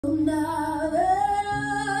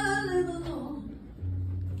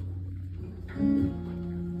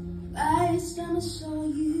saw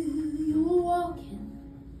you, you were walking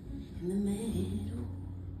in the meadow.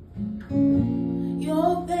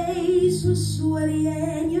 Your face was sweaty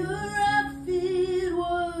and your outfit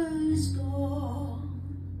was gone.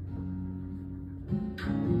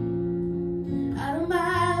 I don't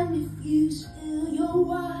mind if you spill your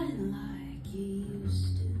wine like you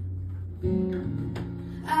used to.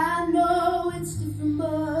 I know it's different,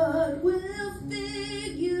 but we'll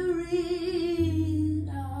figure it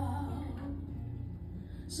out.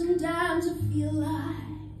 Sometimes I feel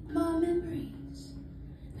like my memories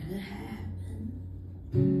never happened.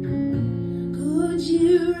 Could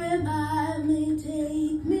you remind me,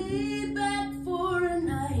 take me back for a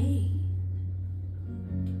night?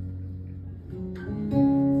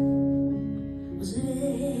 Was it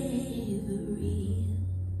ever real?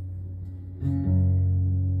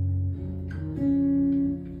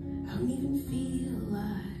 I don't even feel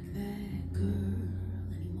like that girl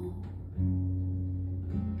anymore.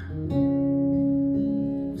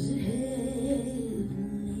 Was it heavenly?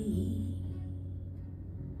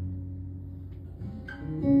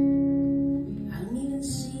 I don't even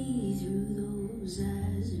see through those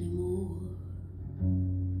eyes anymore.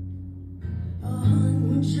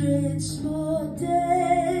 100 small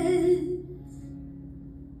days,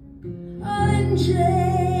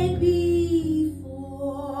 100 before.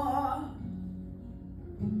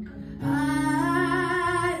 I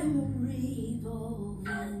am a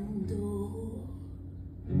revolving door.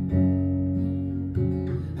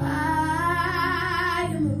 I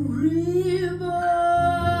am a revolving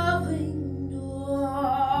door.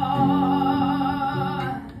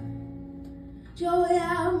 Joey,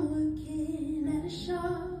 I'm working at a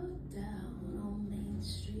shop down on Main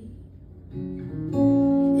Street.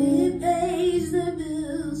 It pays the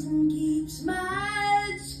bills and keeps my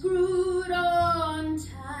head screwed on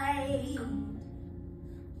tight.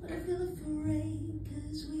 But I feel afraid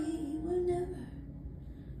 'cause we were never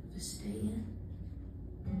staying.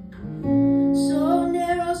 So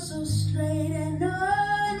narrow, so straight, and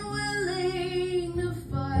unwilling to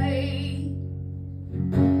fight.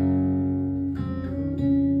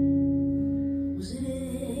 Was it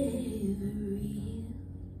ever real?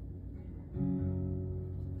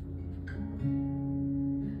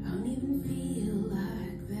 I don't even feel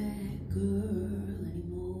like that girl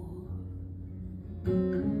anymore.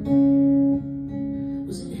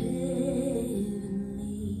 Was it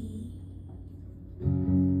heavenly?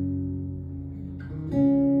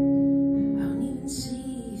 I don't even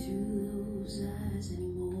see through those eyes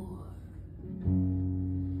anymore.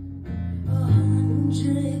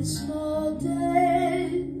 100 small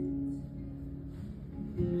days,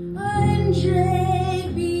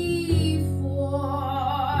 100 before.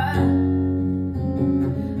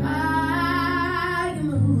 I am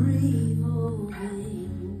a revolving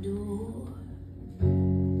door.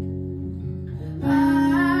 I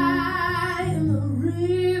am a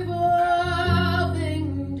revolving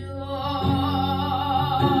door.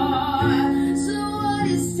 So what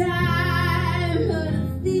is time but a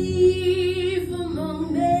thief among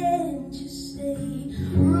men? Just a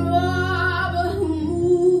robber who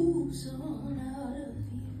moves on out of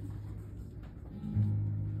you.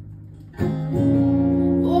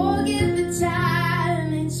 Forget the time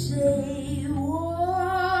and say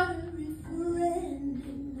water if rain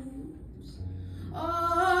moves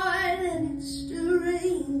on and it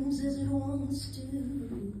streams as it wants to.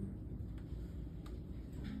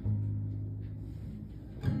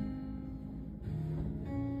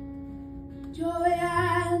 Joy,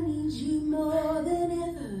 I need you more than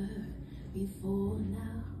ever before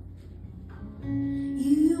now.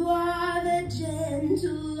 You are the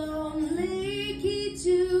gentle, only key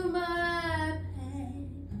to my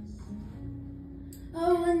past. I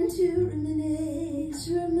want to reminisce,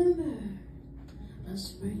 remember our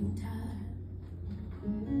springtime.